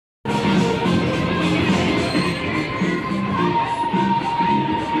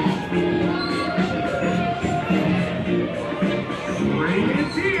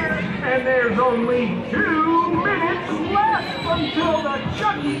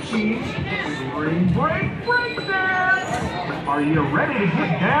E. Cheese Spring Break Breakdance! Are you ready to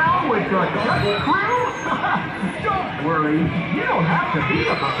get down with the Chuck crew? Don't worry, you don't have to be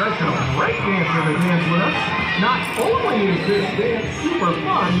a professional breakdancer to dance with us. Not only is this dance super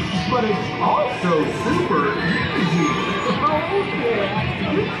fun, but it's also super easy. Oh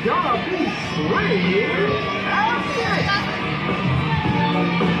yeah, it's gonna be spring-tastic!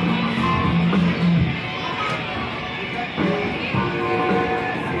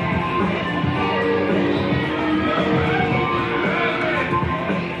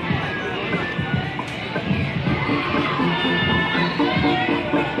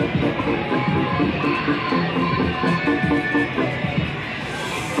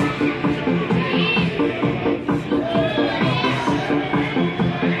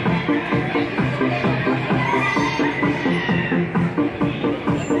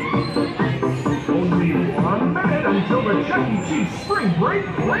 Until the Chuck E. Cheese Spring Break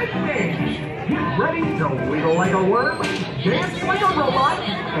Breakdance. Get ready to wiggle like a worm, dance like a robot,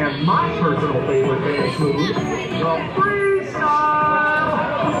 and my personal favorite dance move, the freestyle.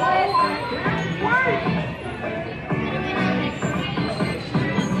 Oh, I can't wait!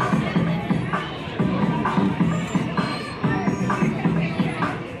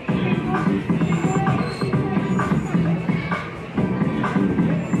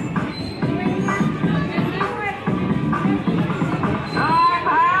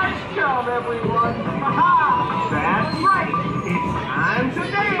 Everyone. That's right. It's time to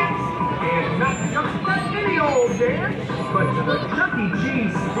dance. And not just any old dance, but to the Chuck E.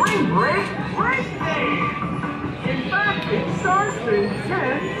 Cheese Spring Break Breakdance. In fact, it starts in 10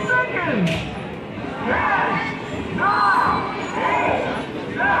 seconds. 10, 9, 8,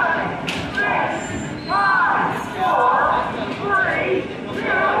 7, 6, 5, 4, 3,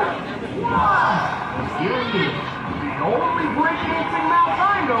 2, 1. Here it is. The only breakdancing mouse I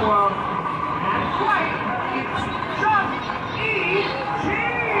know of. That's right, it's Chuck E.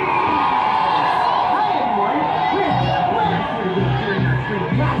 Cheese! Hi everyone, we're here during our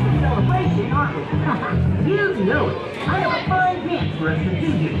spring-tastic celebration, aren't we? You know it. I have a fine dance for us to do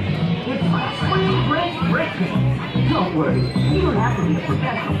here. It's my Spring Break Breakdance. Don't worry, you don't have to be a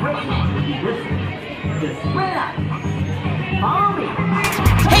professional breakdancer to do this one. Just spread out. Follow me.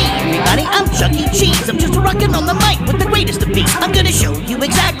 Hey everybody, I'm Chuck E. Cheese. I'm just rocking on the mic with the greatest of beats. I'm gonna show you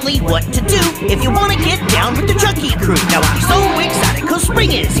exactly what to do if you wanna get down with the Chuck E. crew. Now I'm so excited cause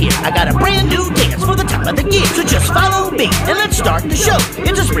spring is here. I got a brand new dance for the time of the year. So just follow me and let's start the show.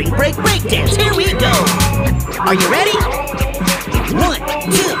 It's a spring break dance. Here we go. Are you ready? 1,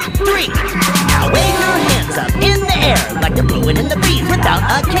 2, 3. Now wave your hands up in the air like they're blowing in the breeze without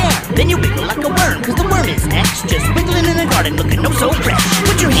a care. Then you wiggle like a worm cause the worm is next. Just wiggling in the garden looking oh so fresh.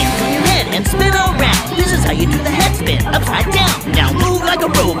 Put your hands on your head and spin around. This is how you do the head spin, upside down. Now move like a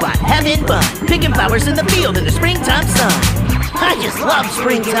robot, having fun. Picking flowers in the field in the springtime sun. I just love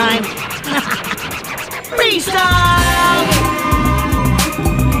springtime. Freestyle!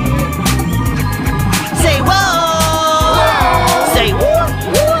 Say whoa! Say whoop,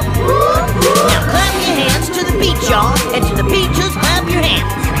 whoop, whoop, whoop. Now clap your hands to the beat, y'all. And to the beat, just clap your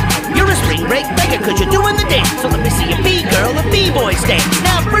hands. You're a spring break breaker cause you're doing the dance. So let me see a B-girl and B-boy stance.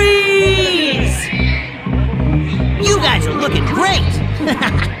 Now freeze! You guys are looking great!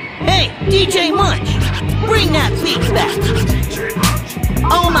 Hey, DJ Munch, bring that beat back.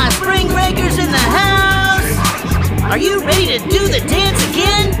 All my spring breakers in the house. Are you ready to do the dance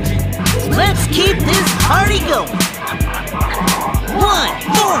again? Let's keep this party going. One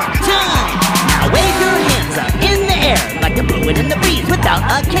more time. Now wave your hands up in the air like they're blowing in the breeze without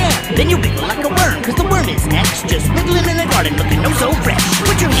a care. Then you wiggle like a worm cause the worm is next. Just wiggling in the garden looking oh so fresh.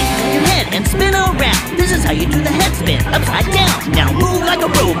 Put your hands on your head and spin around. This is how you do the head spin, upside down. Now move like a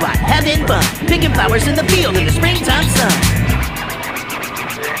robot, having fun. Picking flowers in the field in the springtime sun.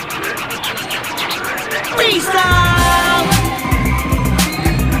 Freestyle!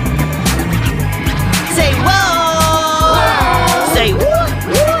 Say whoa! Say whoop,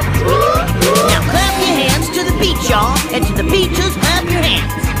 whoop, whoop. Now clap your hands to the beat, y'all. And to the beat, just clap your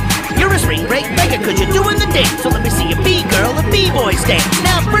hands. You're a spring break breaker cause you're doing the dance. So let me see a B-girl and B-boy stance.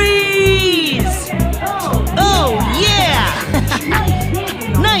 Now freeze! Oh yeah!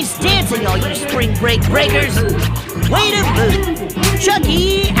 Nice dancing, all you spring break breakers. Way to move. Chuck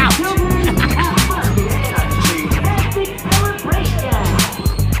E. out.